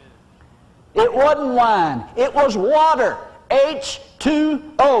 It wasn't wine. It was water.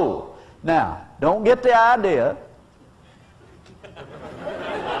 H2O. Now, don't get the idea.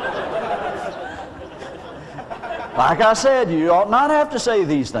 Like I said, you ought not have to say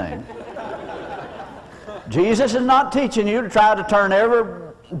these things. Jesus is not teaching you to try to turn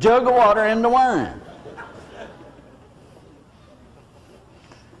every jug of water into wine.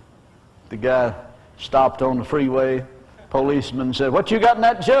 The guy Stopped on the freeway. Policeman said, "What you got in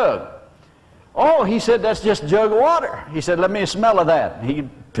that jug?" "Oh," he said, "that's just a jug of water." He said, "Let me smell of that." He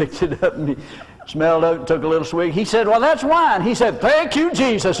picked it up and he smelled it and took a little swig. He said, "Well, that's wine." He said, "Thank you,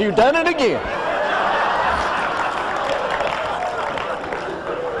 Jesus, you've done it again."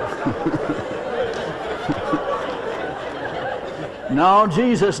 No,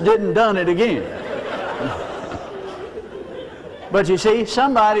 Jesus didn't done it again. But you see,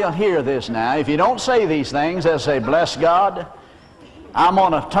 somebody will hear this now. If you don't say these things, they'll say, "Bless God, I'm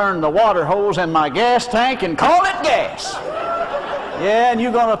going to turn the water hose in my gas tank and call it gas." Yeah, and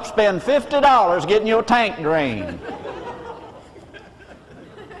you're going to spend $50 getting your tank drained.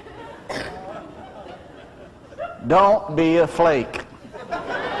 Don't be a flake.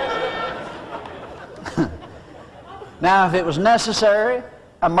 Now, if it was necessary,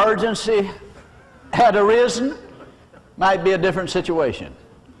 emergency had arisen, might be a different situation.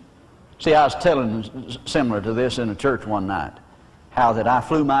 See, I was telling similar to this in a church one night, how that I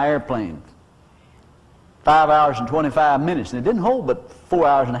flew my airplane 5 hours and 25 minutes, and it didn't hold but 4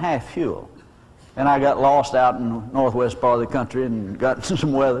 hours and a half fuel. And I got lost out in the northwest part of the country and got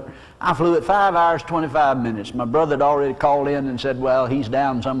some weather. I flew at 5 hours, 25 minutes. My brother had already called in and said, "Well, he's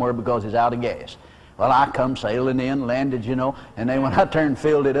down somewhere because he's out of gas." Well, I come sailing in, landed, you know, and then when I turned,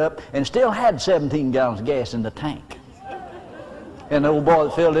 filled it up, and still had 17 gallons of gas in the tank. And the old boy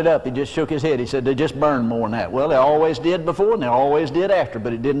that filled it up, he just shook his head. He said, "They just burned more than that." Well, they always did before, and they always did after,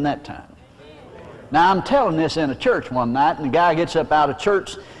 but it didn't that time. Now, I'm telling this in a church one night, and the guy gets up out of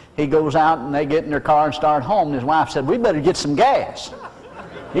church. He goes out, and they get in their car and start home. And his wife said, "We better get some gas."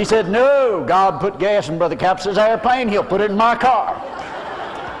 He said, "No, God put gas in Brother Caps's airplane. He'll put it in my car."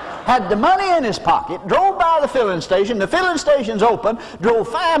 Had the money in his pocket, drove by the filling station. The filling station's open, drove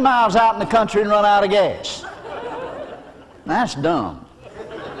 5 miles out in the country and run out of gas. That's dumb.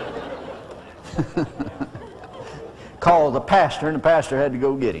 Called the pastor, and the pastor had to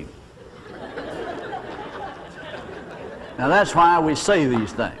go get him. Now that's why we say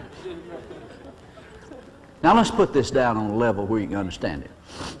these things. Now let's put this down on a level where you can understand it.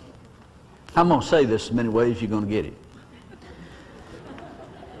 I'm going to say this in many ways, you're going to get it.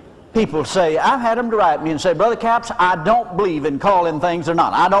 People say, I've had them to write me and say, "Brother Capps, I don't believe in calling things or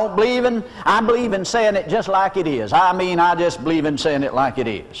not. I believe in saying it just like it is. I just believe in saying it like it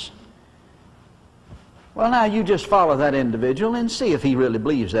is." Well, now you just follow that individual and see if he really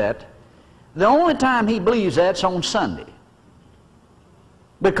believes that. The only time he believes that's on Sunday.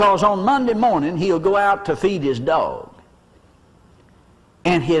 Because on Monday morning, he'll go out to feed his dog.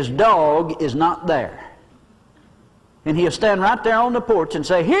 And his dog is not there. And he'll stand right there on the porch and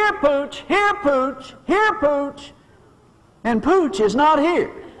say, "Here, Pooch, here, Pooch, here, Pooch." And Pooch is not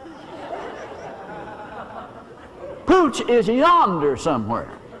here. Pooch is yonder somewhere.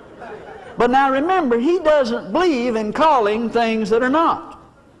 But now remember, he doesn't believe in calling things that are not.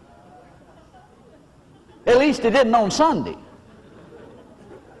 At least he didn't on Sunday.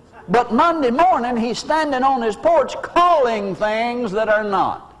 But Monday morning, he's standing on his porch calling things that are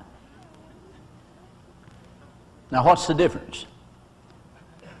not. Now, what's the difference?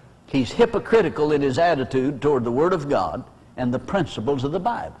 He's hypocritical in his attitude toward the Word of God and the principles of the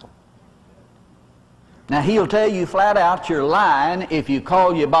Bible. Now, he'll tell you flat out you're lying if you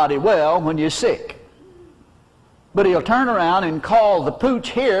call your body well when you're sick. But he'll turn around and call the Pooch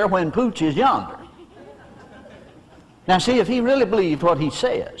here when Pooch is yonder. Now, see, if he really believed what he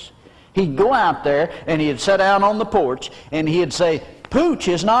says, he'd go out there and he'd sit down on the porch and he'd say, "Pooch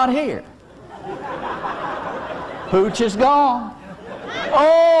is not here. Pooch is gone.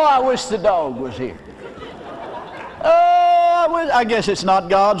 Oh, I wish the dog was here. Oh, I guess it's not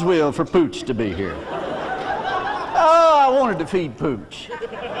God's will for Pooch to be here. Oh, I wanted to feed Pooch."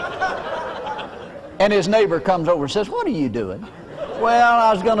 And his neighbor comes over and says, "What are you doing?" "Well,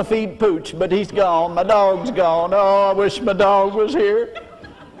 I was going to feed Pooch, but he's gone. My dog's gone. Oh, I wish my dog was here."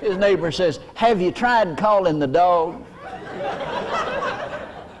 His neighbor says, "Have you tried calling the dog?"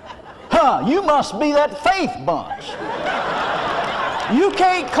 "Huh, you must be that faith bunch. You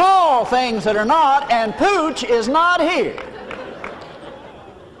can't call things that are not, and Pooch is not here."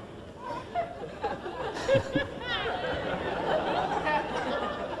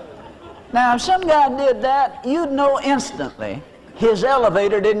 Now, if some guy did that, you'd know instantly his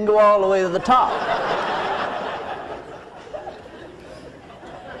elevator didn't go all the way to the top.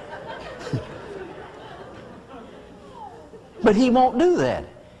 But he won't do that.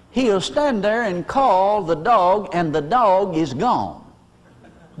 He'll stand there and call the dog, and the dog is gone.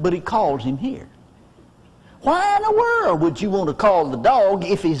 But he calls him here. Why in the world would you want to call the dog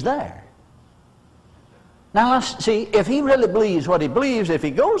if he's there? Now let's see, if he really believes what he believes, if he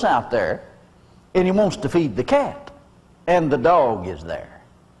goes out there and he wants to feed the cat, and the dog is there.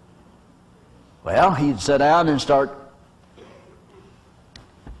 Well, he'd sit down and start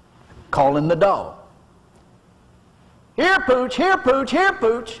calling the dog. Here, Pooch, here, Pooch, here,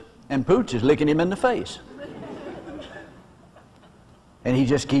 Pooch. And Pooch is licking him in the face. And he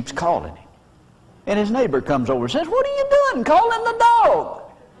just keeps calling him. And his neighbor comes over and says, "What are you doing calling the dog?"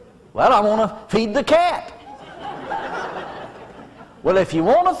 "Well, I want to feed the cat." Well, if you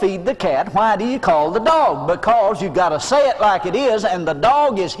want to feed the cat, why do you call the dog? Because you've got to say it like it is, and the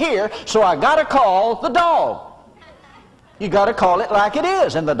dog is here, so I got to call the dog. You got to call it like it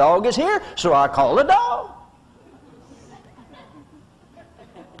is, and the dog is here, so I call the dog.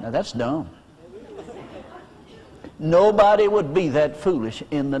 Now that's dumb. Nobody would be that foolish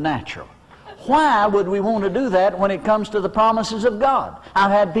in the natural. Why would we want to do that when it comes to the promises of God? I've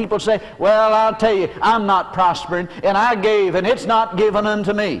had people say, "Well, I'll tell you, I'm not prospering, and I gave, and it's not given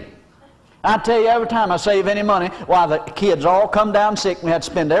unto me." I tell you, every time I save any money, why, the kids all come down sick. We had to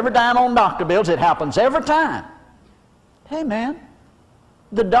spend every dime on doctor bills. It happens every time. Hey, man,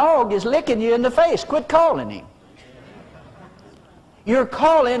 the dog is licking you in the face. Quit calling him. You're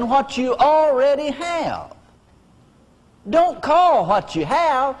calling what you already have. Don't call what you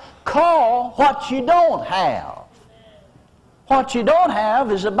have, call what you don't have. What you don't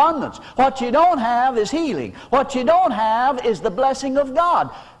have is abundance. What you don't have is healing. What you don't have is the blessing of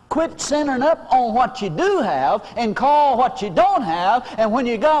God. Quit centering up on what you do have and call what you don't have, and when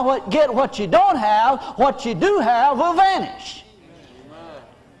you get what you don't have, what you do have will vanish.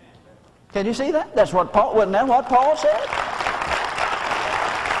 Can you see that? That's what Paul, wasn't that what Paul said?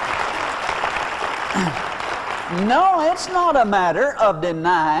 No, it's not a matter of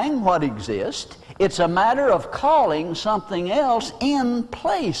denying what exists. It's a matter of calling something else in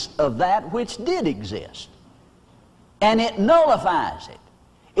place of that which did exist. And it nullifies it.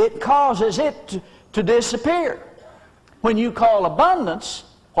 It causes it to disappear. When you call abundance,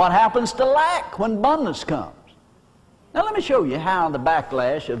 what happens to lack when abundance comes? Now let me show you how the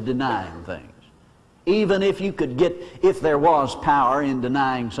backlash of denying things. Even if you could get, if there was power in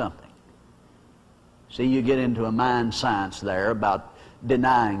denying something. See, you get into a mind science there about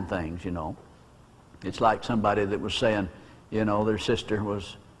denying things, you know. It's like somebody that was saying, you know, their sister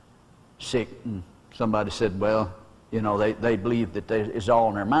was sick, and somebody said, well, you know, they believe that it's all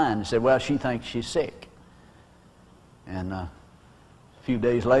in their mind. They said, well, she thinks she's sick. And a few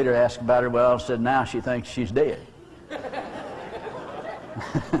days later, asked about her, well, said, now she thinks she's dead.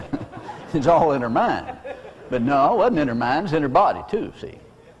 It's all in her mind. But no, it wasn't in her mind, it's in her body too, see.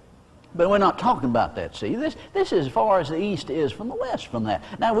 But we're not talking about that, see. This is as far as the East is from the West from that.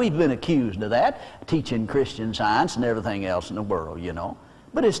 Now, we've been accused of that, teaching Christian Science and everything else in the world, you know.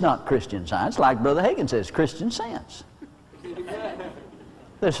 But it's not Christian Science. Like Brother Hagin says, Christian Sense.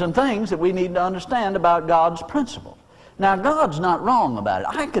 There's some things that we need to understand about God's principle. Now, God's not wrong about it.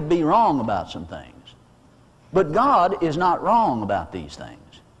 I could be wrong about some things. But God is not wrong about these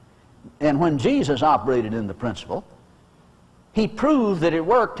things. And when Jesus operated in the principle, He proved that it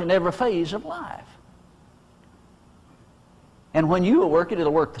worked in every phase of life. And when you will work it,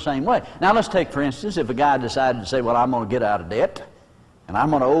 it'll work the same way. Now let's take, for instance, if a guy decided to say, well, I'm going to get out of debt, and I'm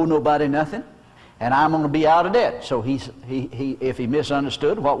going to owe nobody nothing, and I'm going to be out of debt. So if he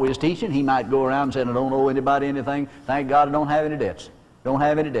misunderstood what we was teaching, he might go around saying, I don't owe anybody anything. Thank God I don't have any debts. Don't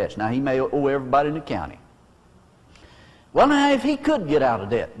have any debts. Now he may owe everybody in the county. Well, now if he could get out of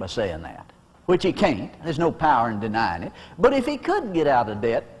debt by saying that, which he can't, there's no power in denying it, but if he could get out of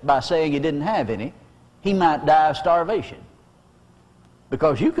debt by saying he didn't have any, he might die of starvation.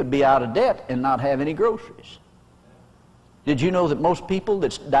 Because you could be out of debt and not have any groceries. Did you know that most people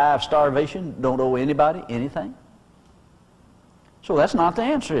that die of starvation don't owe anybody anything? So that's not the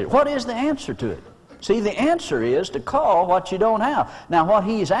answer. What is the answer to it? See, the answer is to call what you don't have. Now, what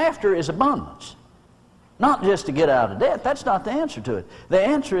he's after is abundance. Not just to get out of debt. That's not the answer to it. The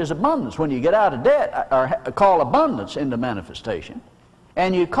answer is abundance. When you get out of debt, or call abundance into manifestation,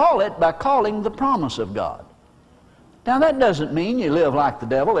 and you call it by calling the promise of God. Now, that doesn't mean you live like the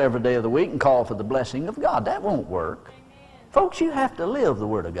devil every day of the week and call for the blessing of God. That won't work. Amen. Folks, you have to live the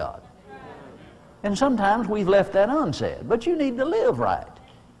Word of God. And sometimes we've left that unsaid. But you need to live right.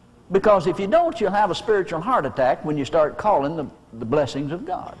 Because if you don't, you'll have a spiritual heart attack when you start calling the blessings of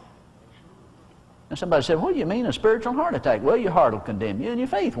God. And somebody said, what do you mean a spiritual heart attack? Well, your heart will condemn you and your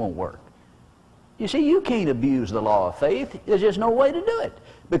faith won't work. You see, you can't abuse the law of faith. There's just no way to do it.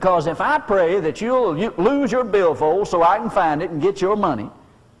 Because if I pray that you'll lose your billfold so I can find it and get your money,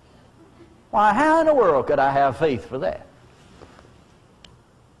 why, how in the world could I have faith for that?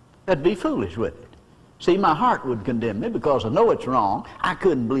 That'd be foolish, wouldn't it? See, my heart would condemn me because I know it's wrong. I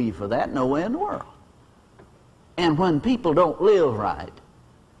couldn't believe for that, no way in the world. And when people don't live right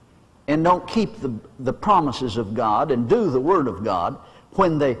and don't keep the promises of God and do the Word of God,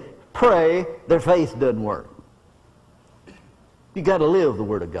 when they pray, their faith doesn't work. You got to live the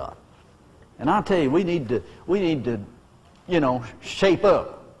Word of God. And I'll tell you, we need to, shape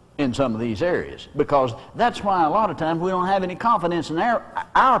up in some of these areas, because that's why a lot of times we don't have any confidence in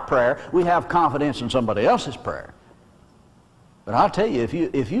our prayer. We have confidence in somebody else's prayer. But I'll tell you,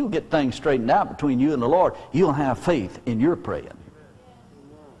 if you get things straightened out between you and the Lord, you'll have faith in your praying.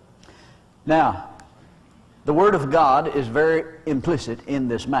 Now, the Word of God is very implicit in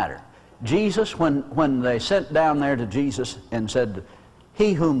this matter. Jesus, when they sent down there to Jesus and said,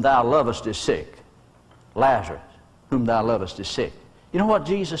 "He whom thou lovest is sick," Lazarus, whom thou lovest, is sick. You know what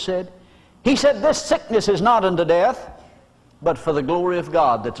Jesus said? He said, "This sickness is not unto death, but for the glory of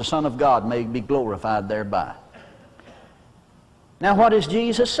God, that the Son of God may be glorified thereby." Now what is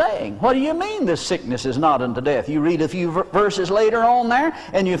Jesus saying? What do you mean this sickness is not unto death? You read a few verses later on there,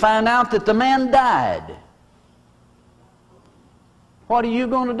 and you find out that the man died. What are you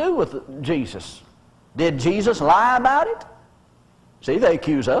going to do with Jesus? Did Jesus lie about it? See, they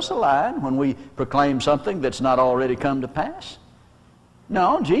accuse us of lying when we proclaim something that's not already come to pass.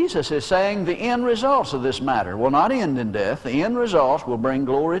 No, Jesus is saying the end results of this matter will not end in death. The end results will bring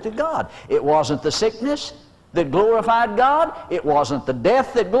glory to God. It wasn't the sickness that glorified God. It wasn't the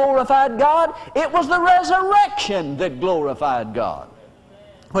death that glorified God. It was the resurrection that glorified God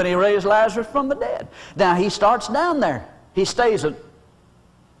when He raised Lazarus from the dead. Now, He starts down there. He stays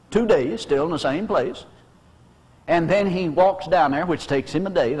 2 days still in the same place. And then He walks down there, which takes Him a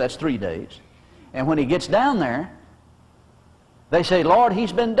day. That's 3 days. And when He gets down there, they say, "Lord,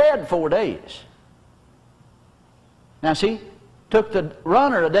 he's been dead 4 days." Now see, took the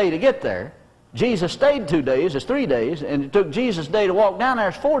runner a day to get there. Jesus stayed 2 days, it's 3 days, and it took Jesus a day to walk down there,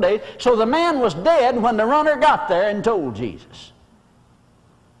 it's 4 days. So the man was dead when the runner got there and told Jesus.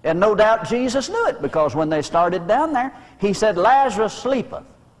 And no doubt Jesus knew it, because when they started down there, He said, "Lazarus sleepeth."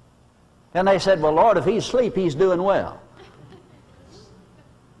 And they said, "Well, Lord, if he's asleep, he's doing well."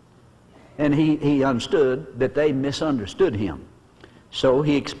 And he understood that they misunderstood Him. So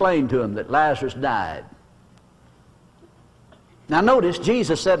He explained to them that Lazarus died. Now notice,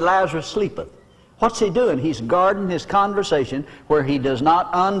 Jesus said Lazarus sleepeth. What's He doing? He's guarding His conversation where He does not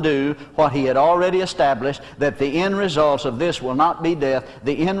undo what He had already established, that the end results of this will not be death.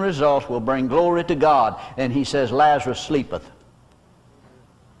 The end results will bring glory to God. And He says Lazarus sleepeth.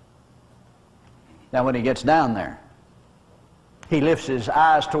 Now when He gets down there, He lifts His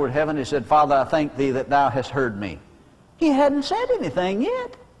eyes toward heaven. He said, "Father, I thank Thee that Thou hast heard me." He hadn't said anything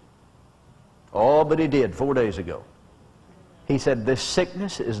yet. Oh, but He did 4 days ago. He said, "This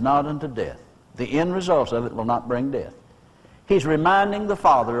sickness is not unto death. The end results of it will not bring death." He's reminding the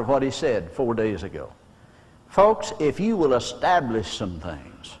Father of what He said 4 days ago. Folks, if you will establish some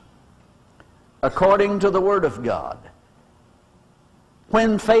things according to the Word of God,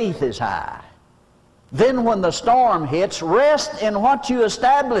 when faith is high, then when the storm hits, rest in what you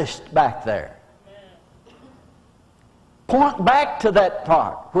established back there. Point back to that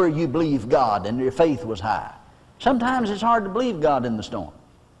part where you believe God and your faith was high. Sometimes it's hard to believe God in the storm.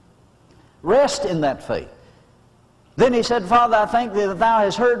 Rest in that faith. Then He said, "Father, I thank Thee that Thou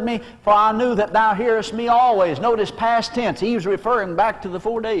hast heard me, for I knew that Thou hearest me always." Notice past tense. He was referring back to the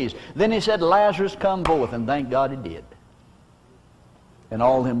 4 days. Then He said, "Lazarus, come forth," and thank God He did. And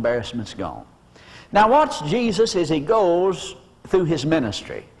all the embarrassment's gone. Now watch Jesus as He goes through His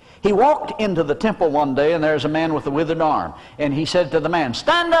ministry. He walked into the temple one day, and there's a man with a withered arm. And He said to the man,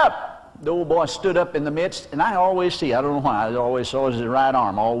 "Stand up!" The old boy stood up in the midst, and I always see, I don't know why, I always saw his right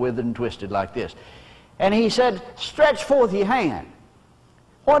arm all withered and twisted like this. And He said, "Stretch forth your hand."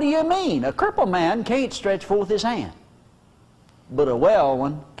 What do you mean? A crippled man can't stretch forth his hand, but a well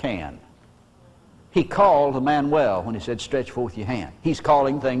one can. He called the man well when He said, "Stretch forth your hand." He's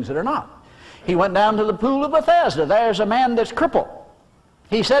calling things that are not. He went down to the pool of Bethesda. There's a man that's crippled.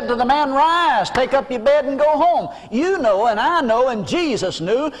 He said to the man, "Rise, take up your bed and go home." You know and I know and Jesus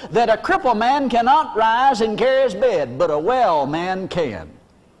knew that a crippled man cannot rise and carry his bed, but a well man can.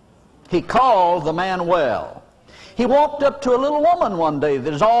 He called the man well. He walked up to a little woman one day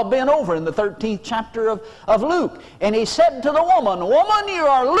that has all been over in the 13th chapter of Luke. And He said to the woman, "Woman, you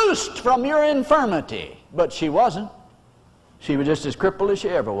are loosed from your infirmity." But she wasn't. She was just as crippled as she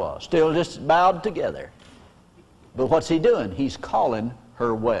ever was, still just bowed together. But what's He doing? He's calling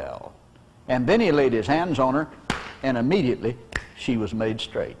her well. And then He laid His hands on her, and immediately she was made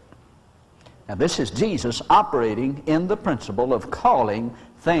straight. Now this is Jesus operating in the principle of calling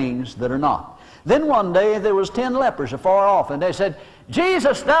things that are not. Then one day there was 10 lepers afar off, and they said,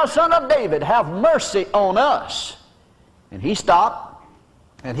 Jesus, thou son of David, have mercy on us. And he stopped,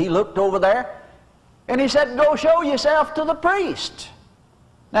 and he looked over there, and he said, go show yourself to the priest.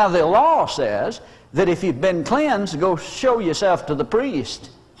 Now the law says that if you've been cleansed, go show yourself to the priest.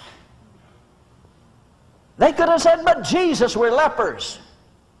 They could have said, but Jesus, we're lepers.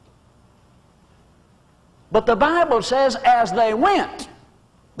 But the Bible says as they went,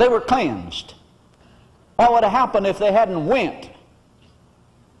 they were cleansed. What would have happened if they hadn't went?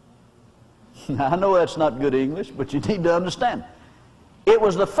 Now, I know that's not good English, but you need to understand. It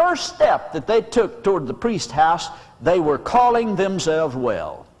was the first step that they took toward the priest's house. They were calling themselves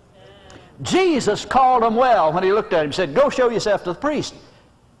well. Jesus called them well when he looked at him and said, go show yourself to the priest.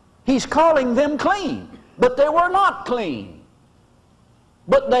 He's calling them clean, but they were not clean.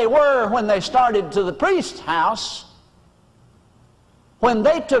 But they were when they started to the priest's house. When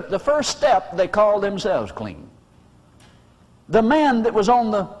they took the first step, they called themselves clean. The man that was on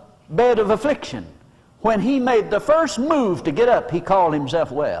the bed of affliction, when he made the first move to get up, he called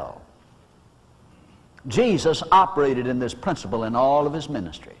himself well. Jesus operated in this principle in all of his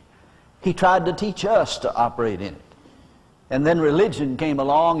ministry. He tried to teach us to operate in it. And then religion came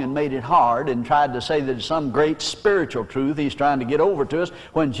along and made it hard and tried to say that it's some great spiritual truth he's trying to get over to us,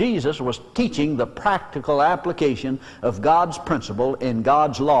 when Jesus was teaching the practical application of God's principle in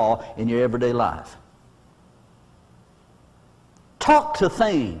God's law in your everyday life. Talk to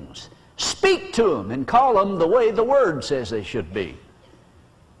things. Speak to them and call them the way the Word says they should be.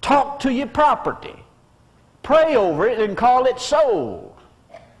 Talk to your property. Pray over it and call it so.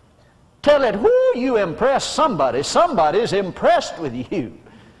 Tell it, whoo, you impress somebody. Somebody's impressed with you.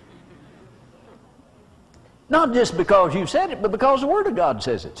 Not just because you said it, but because the Word of God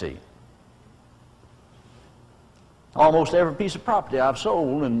says it, see. Almost every piece of property I've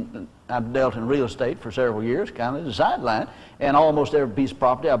sold, and I've dealt in real estate for several years, kind of as a sideline, and almost every piece of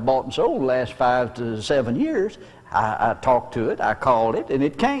property I've bought and sold the last 5 to 7 years, I talked to it, I called it, and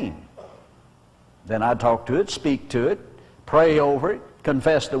it came. Then I talk to it, speak to it, pray over it,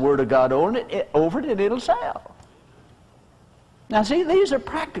 confess the Word of God over it, and it'll sell. Now see, these are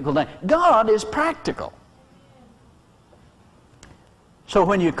practical things. God is practical. So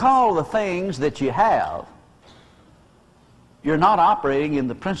when you call the things that you have, you're not operating in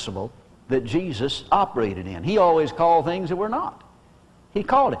the principle that Jesus operated in. He always called things that were not. He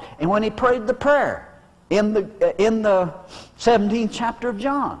called it. And when he prayed the prayer in the 17th chapter of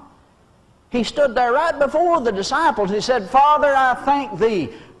John, he stood there right before the disciples. He said, Father, I thank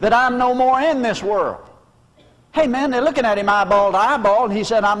thee that I'm no more in this world. Hey man, they're looking at him eyeball to eyeball, and he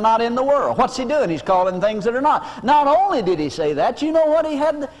said, I'm not in the world. What's he doing? He's calling things that are not. Not only did he say that, you know what he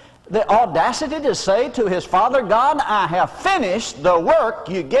had the audacity to say to his Father, God, I have finished the work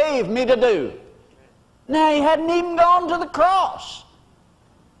you gave me to do. Now, he hadn't even gone to the cross.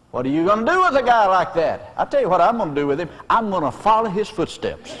 What are you going to do with a guy like that? I'll tell you what I'm going to do with him. I'm going to follow his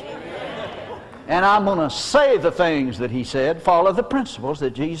footsteps. And I'm going to say the things that he said, follow the principles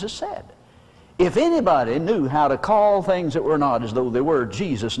that Jesus said. If anybody knew how to call things that were not as though they were,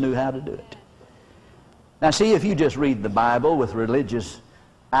 Jesus knew how to do it. Now see, if you just read the Bible with religious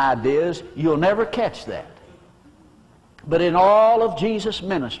ideas, you'll never catch that. But in all of Jesus'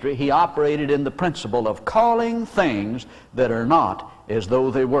 ministry, he operated in the principle of calling things that are not as though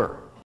they were.